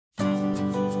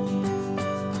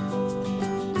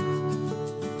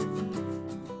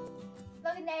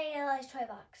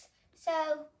So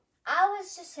I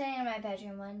was just sitting in my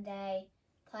bedroom one day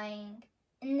playing,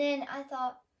 and then I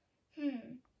thought,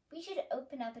 we should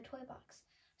open up a toy box.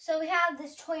 So we have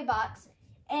this toy box,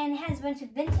 and it has a bunch of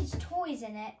vintage toys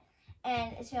in it,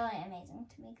 and it's really amazing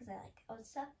to me because I like old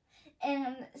stuff.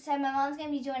 And so my mom's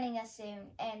going to be joining us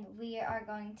soon, and we are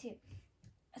going to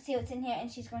see what's in here,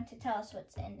 and she's going to tell us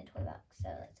what's in the toy box. So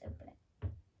let's open it.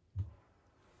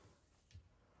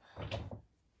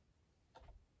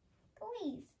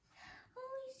 Toys.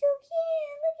 Oh, he's so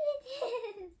cute. Look at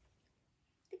this.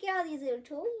 Look at all these little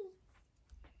toys.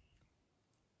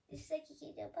 It's like a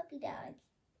cute little puppy dog.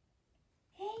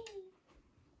 Hey.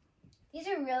 These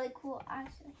are really cool,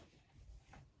 actually.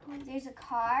 There's a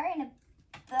car and a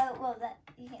boat. Well, that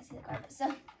you can't see the car, but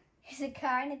so there's a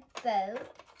car and a boat.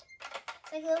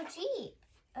 It's like a little Jeep.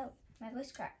 Oh, my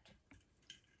voice cracked.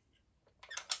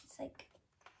 It's like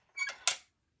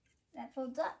that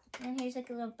folds up. And then here's like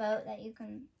a little boat that you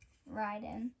can ride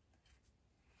in.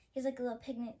 Here's like a little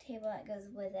picnic table that goes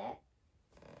with it.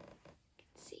 You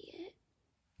can see it.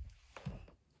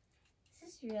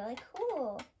 This is really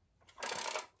cool.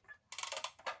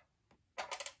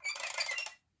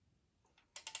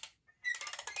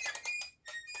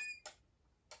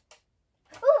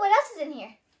 Ooh, what else is in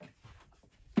here?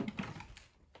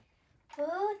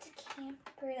 Oh, it's a camper.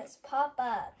 Let's pop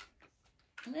up.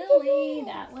 Lily,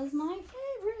 that was my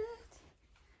favorite.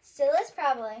 Still is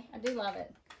probably. I do love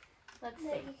it. Let's see.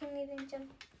 You can even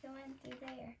go in through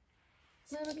there.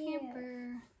 Little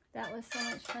camper. That was so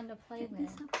much fun to play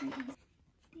with.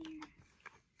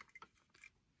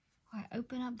 All right,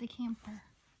 open up the camper.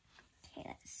 Okay,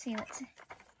 let's see what's.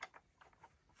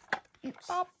 Oops.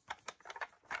 Pop.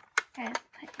 Gotta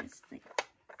put this like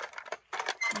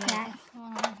that.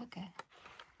 Okay.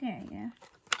 There you go.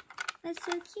 That's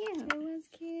so cute. It was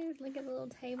cute. Look at the little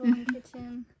table in the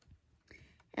kitchen.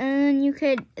 And then you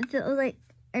could, if it was like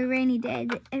a rainy day,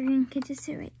 that everyone could just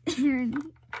sit right there.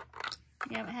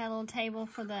 Yeah, it had a little table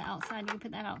for the outside. You could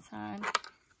put that outside.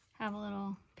 Have a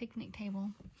little picnic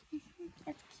table.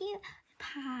 That's cute.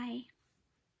 Pie.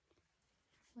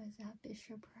 What is that?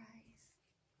 Fisher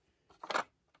Price.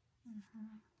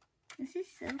 This is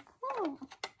so cool.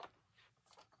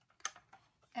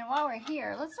 And while we're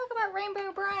here, let's talk about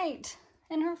Rainbow Bright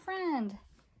and her friend.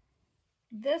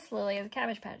 This Lily is a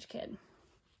Cabbage Patch Kid.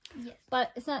 Yes.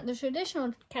 But it's not the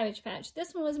traditional Cabbage Patch.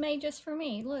 This one was made just for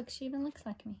me. Look, she even looks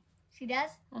like me. She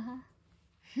does? Uh-huh.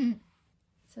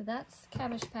 So that's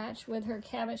Cabbage Patch with her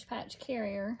Cabbage Patch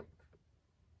carrier.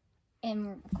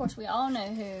 And, of course, we all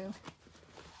know who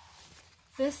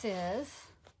this is.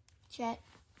 Jet.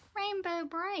 Rainbow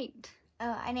Bright.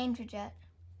 Oh, I named her Jet.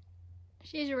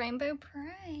 She's Rainbow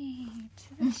Bright.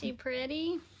 Isn't she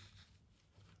pretty?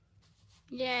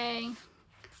 Yay. All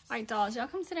right, dolls, y'all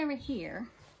come sit over here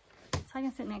so I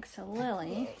can sit next to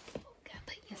Lily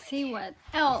and see what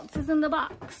else is in the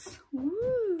box.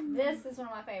 Woo. This is one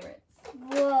of my favorites.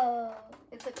 Whoa.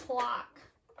 It's a clock.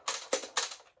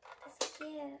 That's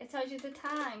cute. It tells you the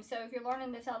time. So if you're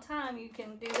learning to tell time, you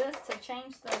can do this to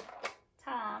change the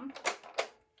time.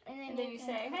 And then you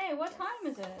say, hey, what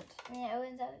time is it? And it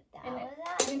opens up. And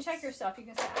you can check yourself. You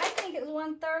can say, I think it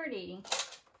was 1:30.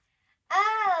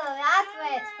 Oh, that's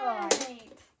what it's for.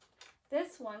 Right.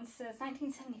 This one says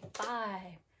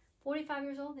 1975. 45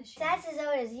 years old this year. That's as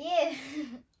old as you.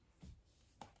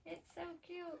 It's so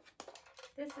cute.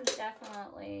 This is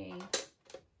definitely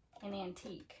an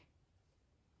antique.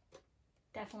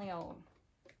 Definitely old.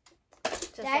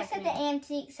 Just Dad like said me. the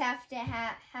antiques have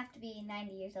to be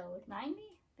 90 years old. 90?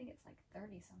 I think it's like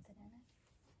 30 something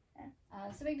in it.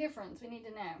 It's a big difference. We need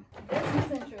to know. This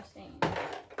is interesting.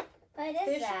 What is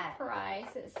Fisher that?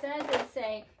 Price. It says it's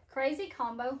a crazy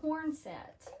combo horn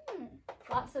set.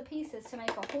 Lots of pieces to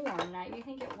make a horn. Now, you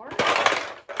think it works?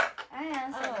 I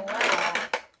know. Oh, wow.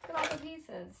 Look at all the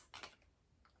pieces.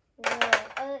 Whoa.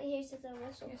 Oh, here's just a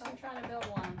whistle. You're still trying to build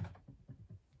one.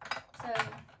 So,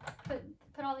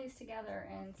 put all these together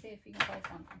and see if you can play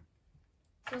something.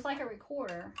 So, it's like a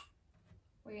recorder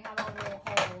where you have all the little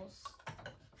holes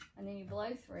and then you blow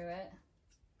through it.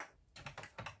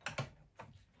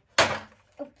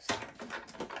 Oops. See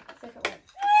if it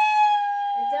works.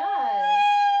 It does.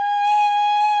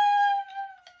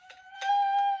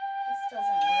 This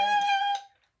doesn't work.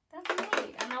 That's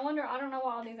neat. And I wonder, I don't know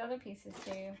what all these other pieces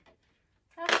do.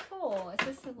 That's cool.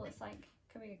 This looks like,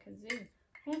 could be a kazoo.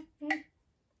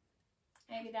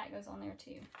 Maybe that goes on there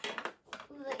too.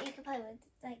 Look, you can play with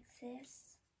like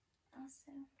this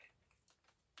also.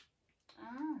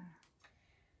 Ah.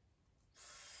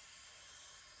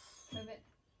 Move it.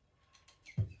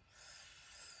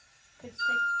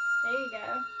 There you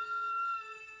go.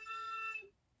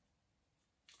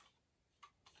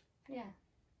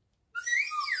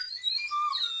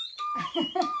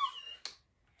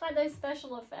 those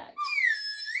special effects.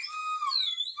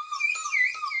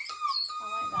 I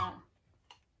like that.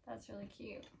 That's really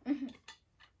cute.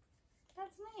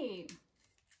 That's neat.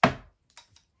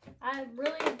 I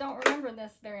really don't remember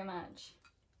this very much.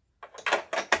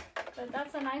 But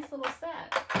that's a nice little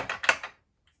set.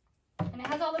 And it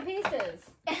has all the pieces.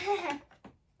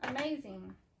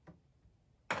 Amazing.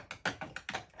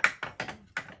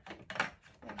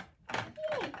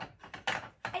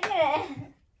 I did it.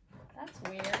 That's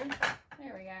weird.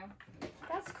 There we go.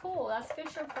 That's cool. That's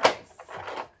Fisher Price.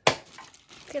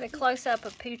 Let's get a close-up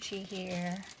of Poochie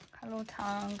here. Her little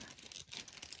tongue.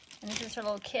 And this is her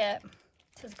little kit.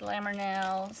 It says Glamour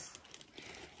Nails.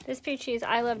 This Poochie is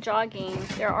I Love Jogging.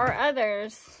 There are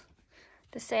others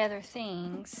to say other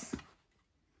things.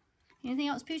 Anything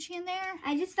else Poochie in there?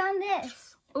 I just found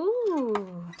this.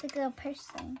 Ooh. It's like a little purse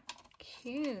thing.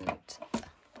 Cute.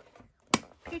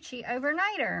 Poochie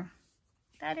Overnighter.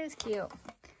 That is cute.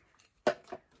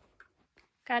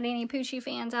 Got any Poochie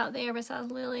fans out there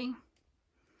besides Lillie?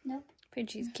 Nope.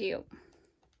 Poochie's cute.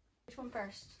 Which one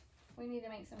first? We need to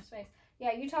make some space.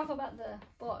 Yeah, you talk about the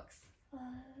books.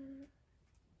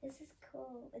 This is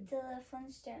cool. It's a little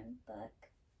Flintstone book.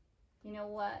 You know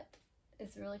what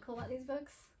is really cool about these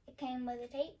books? It came with a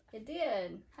tape. It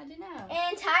did. How'd you know?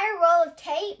 An entire roll of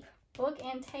tape. Book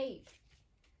and tape.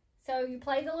 So you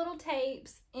play the little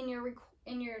tapes in your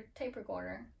tape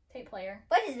recorder, tape player.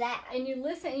 What is that? And you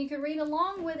listen, and you can read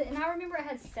along with it. And I remember it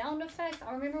had sound effects.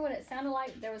 I remember what it sounded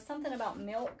like. There was something about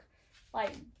milk,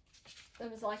 like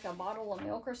it was like a bottle of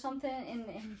milk or something.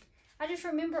 And I just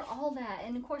remember all that.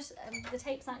 And of course, the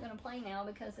tape's not going to play now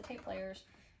because the tape players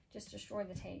just destroyed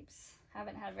the tapes.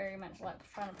 Haven't had very much luck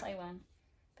trying to play one,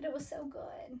 but it was so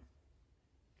good.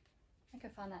 I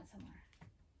could find that somewhere.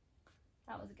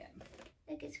 That was good.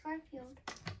 Like it's Garfield.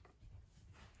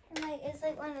 And like it's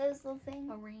like one of those little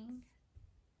things. A ring.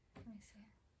 Let me see.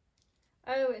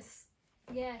 Oh, it's,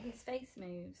 yeah, his face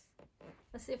moves.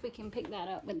 Let's see if we can pick that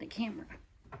up with the camera.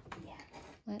 Yeah.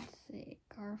 Let's see.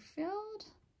 Garfield.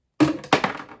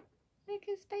 Look,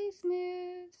 his face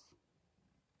moves.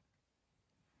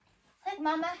 Look,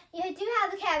 Mama, you do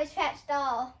have the Cabbage Patch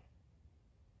doll.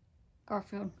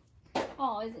 Garfield.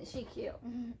 Oh, isn't she cute?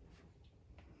 Mm-hmm.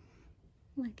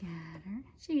 Look at her.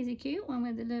 She's a cute one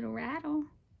with a little rattle.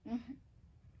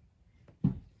 Mm-hmm.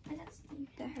 I got something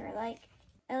to her. Like,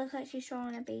 it looks like she's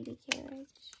throwing a baby carriage.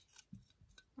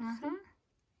 Uh-huh.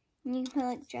 And you can put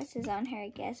like dresses on her, I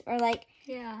guess. Or like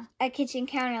a kitchen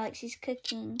counter like she's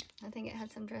cooking. I think it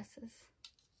had some dresses.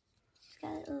 She's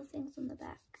got like, little things on the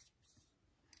back.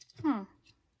 Huh.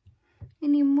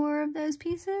 Any more of those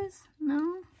pieces?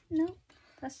 No? Nope.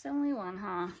 That's the only one,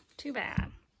 huh? Too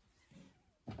bad.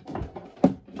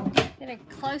 Get a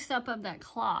close-up of that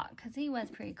clock, because he was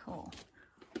pretty cool.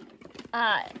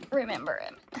 I remember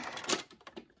him.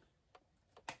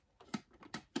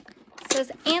 It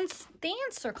says the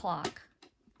answer clock.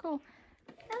 Cool.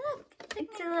 Oh, look.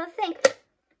 It's a little thing.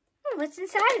 Oh, what's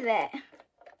inside of it?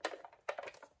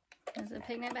 Is it a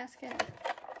picnic basket?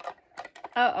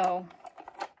 Uh-oh.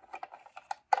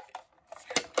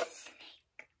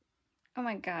 Snake. Oh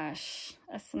my gosh.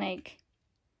 A snake.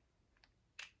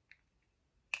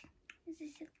 This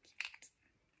is so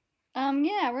cute.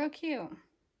 Yeah, real cute.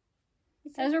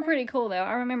 Those were pretty cool though.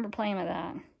 I remember playing with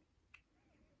that.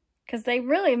 Cause they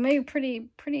really move pretty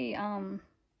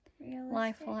realistic.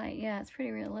 lifelike. Yeah, it's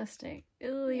pretty realistic.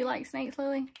 Ooh, you like snakes,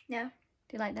 Lillie? No.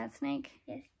 Do you like that snake?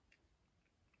 Yes.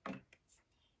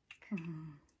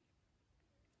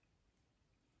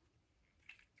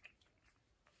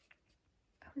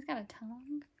 Oh, he's got a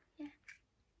tongue. Yeah.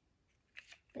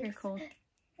 Very cool. It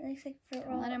looks like fruit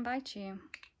Don't roll. let him bite you.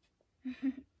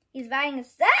 He's biting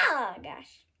us. Oh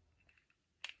gosh.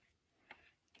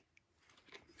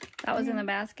 That was in the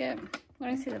basket.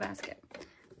 Let me see the basket.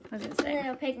 What does it A say?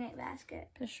 little picnic basket.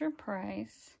 Fisher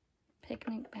Price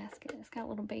picnic basket. It's got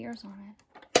little bears on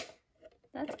it.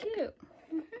 That's cute.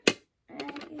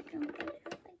 And you can put it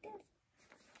up like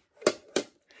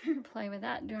this. Play with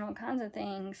that, doing all kinds of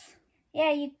things.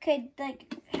 Yeah, you could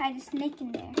like hide a snake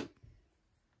in there.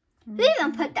 Who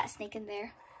even put that snake in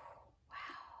there?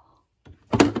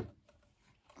 Wow.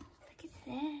 Look at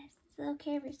this. It's a little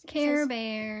Care Bears. It Care says,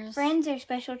 Bears. Friends are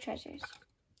special treasures.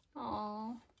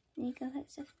 Aw. And you can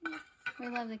put stuff in there. We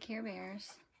love the Care Bears.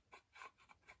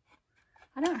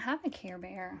 I don't have a Care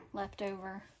Bear left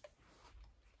over.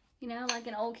 You know, like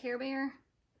an old Care Bear.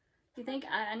 You think,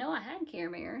 I know I had Care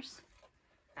Bears.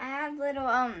 I have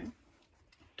little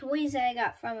toys that I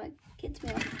got from a kid's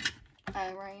meal.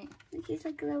 Oh, right. Look, it's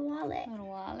like a little wallet. Little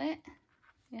wallet.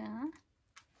 Yeah.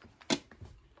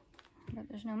 But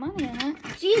there's no money in it.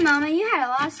 Gee, Mama, you had a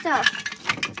lot of stuff.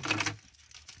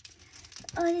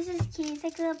 Oh, this is cute. It's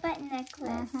like a little button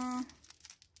necklace.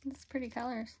 It's pretty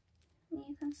colors.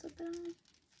 You can slip it on.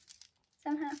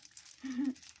 Somehow.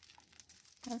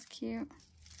 That's cute.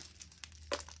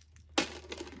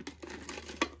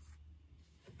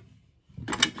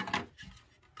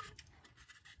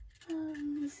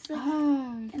 This is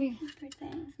like a paper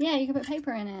thing. Yeah, you can put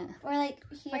paper in it. Or like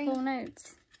here. Like little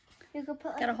notes. You could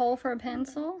put like Got a hole for a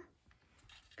pencil.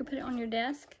 You could put it on your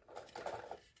desk.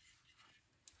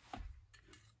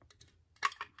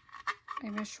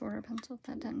 Maybe a shorter pencil if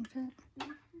that doesn't fit.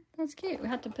 That's cute. We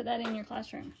have to put that in your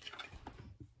classroom.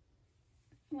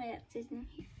 Wait up,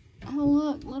 Disney. Oh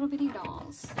look, little bitty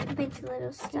dolls. A bunch of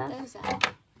little stuff. Get those out.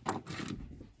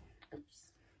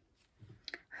 Oops.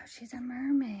 Oh, she's a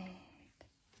mermaid.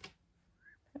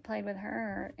 I played with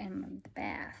her in the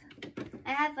bath.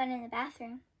 I have one in the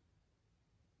bathroom.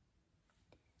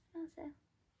 Also.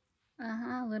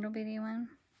 Little bitty one.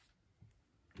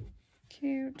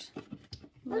 Cute. Oh,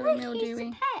 Little look, he's mildewy.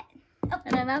 a pet. Oh.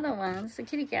 And another one. It's a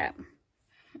kitty cat.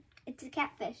 It's a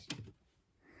catfish.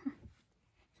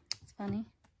 It's funny.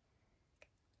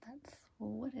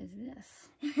 Well, what is this?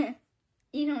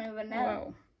 You don't even know.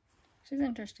 Whoa. She's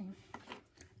interesting.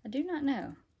 I do not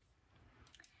know.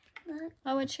 Look.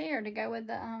 Oh, a chair to go with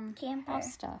the Camper.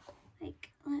 house stuff. Like,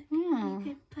 look. Yeah. You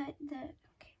could put the...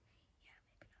 Okay.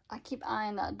 I keep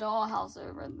eyeing that dollhouse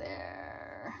over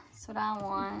there. That's what I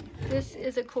want. This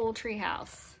is a cool tree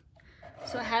house.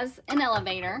 So it has an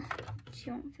elevator.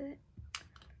 She won't fit.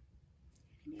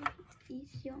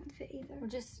 She won't fit either. Or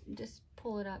just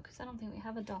pull it up because I don't think we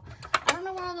have a doll. I don't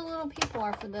know where all the little people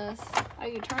are for this. Oh,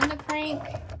 you turn the crank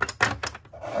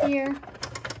here.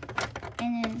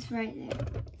 And then it's right there.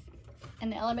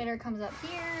 And the elevator comes up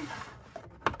here.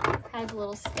 Has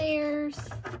little stairs.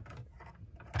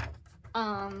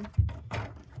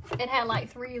 It had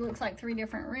like looks like three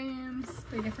different rooms,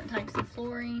 3 different types of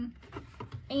flooring.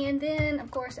 And then,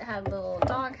 of course, it had a little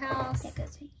dog house. It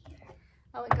goes right here.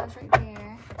 Oh, it goes right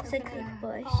there. It's a quick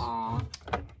bush. Aww.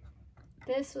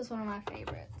 This was one of my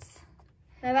favorites.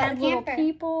 What about Had the little camper?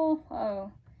 people.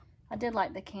 Oh, I did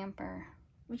like the camper.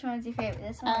 Which one was your favorite?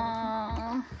 This one?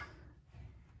 I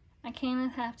kind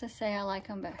of have to say I like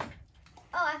them both.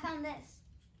 Oh, I found this.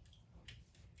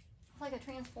 It's like a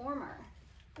transformer.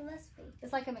 Let's see.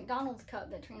 It's like a McDonald's cup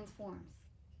that transforms.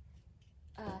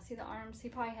 See the arms? He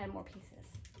probably had more pieces.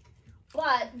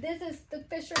 But this is the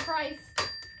Fisher Price.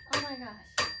 Oh my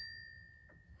gosh.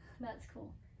 That's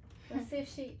cool. Let's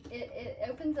see if it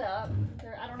opens up.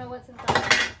 I don't know what's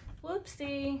inside.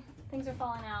 Whoopsie. Things are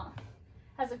falling out.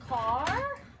 Has a car.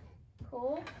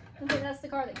 Cool. I think that's the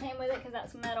car that came with it because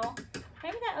that's metal.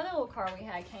 Maybe that other little car we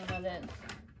had came with it.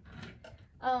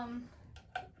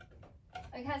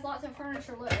 It has lots of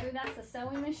furniture. Look, ooh, that's a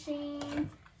sewing machine.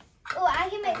 Oh, I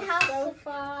can make the house.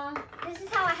 Sofa. This is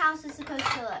how a house is supposed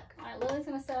to look. All right, Lily's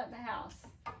gonna set up the house.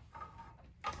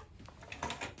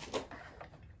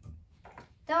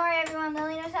 Don't worry, everyone.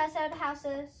 Lily knows how to set up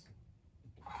houses.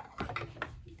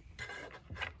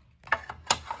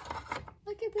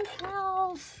 Look at this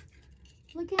house.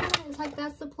 Look at it. It's like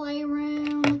that's the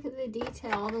playroom. Look at the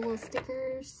detail, all the little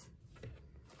stickers.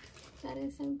 That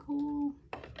is so cool.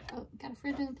 Oh, got a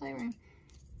fridge in the playroom.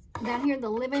 Down here, the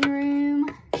living room.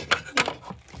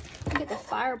 Look at the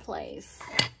fireplace.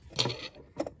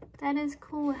 That is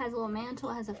cool. It has a little mantle.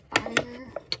 It has a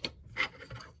fire.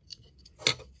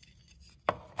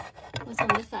 What's on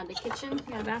this side? The kitchen.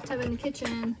 We got a bathtub in the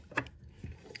kitchen.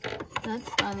 That's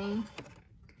funny.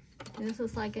 This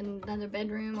looks like another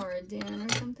bedroom or a den or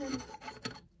something.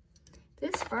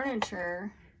 This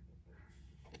furniture,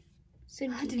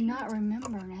 I do not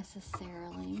remember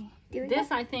necessarily.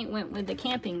 This, I think, went with the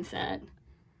camping set.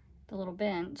 The little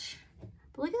bench.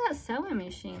 But look at that sewing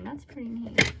machine. That's pretty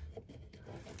neat.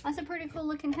 That's a pretty cool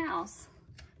looking house.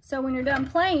 So when you're done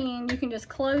playing, you can just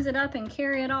close it up and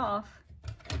carry it off.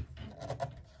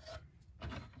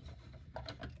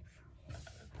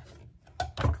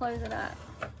 Close it up.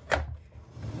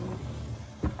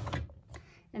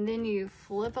 And then you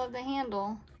flip up the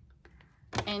handle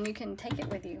and you can take it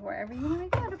with you wherever you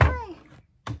want to go to play.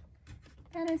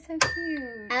 That is so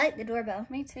cute. I like the doorbell.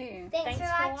 Me too. Thanks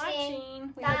for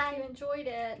watching. We Bye. hope you enjoyed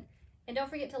it. And don't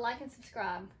forget to like and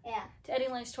subscribe to Eddy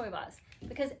and Lily's Toy Box.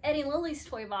 Because Eddy and Lily's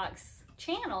Toy Box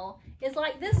channel is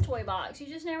like this toy box. You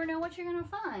just never know what you're going to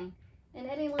find. In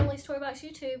Eddy and Lily's Toy Box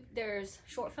YouTube, there's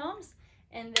short films.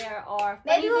 And there are...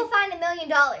 Maybe we'll find $1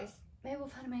 million. Maybe we'll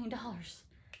find $1 million.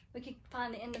 We could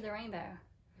find the end of the rainbow.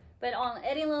 But on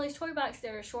Eddy and Lily's Toy Box,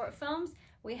 there are short films.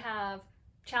 We have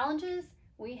challenges.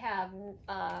 We have, we're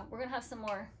going to have some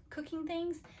more cooking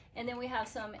things. And then we have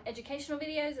some educational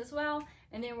videos as well.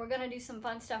 And then we're going to do some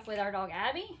fun stuff with our dog,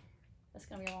 Abby. That's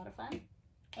going to be a lot of fun.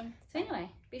 So anyway,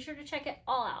 be sure to check it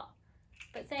all out.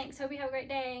 But thanks. Hope you have a great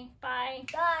day. Bye.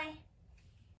 Bye.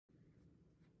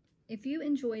 If you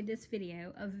enjoyed this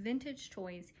video of vintage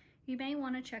toys, you may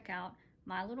want to check out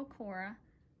My Little Cora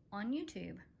on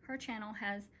YouTube. Her channel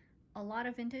has a lot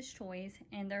of vintage toys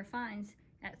and their finds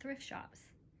at thrift shops.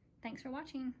 Thanks for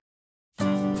watching.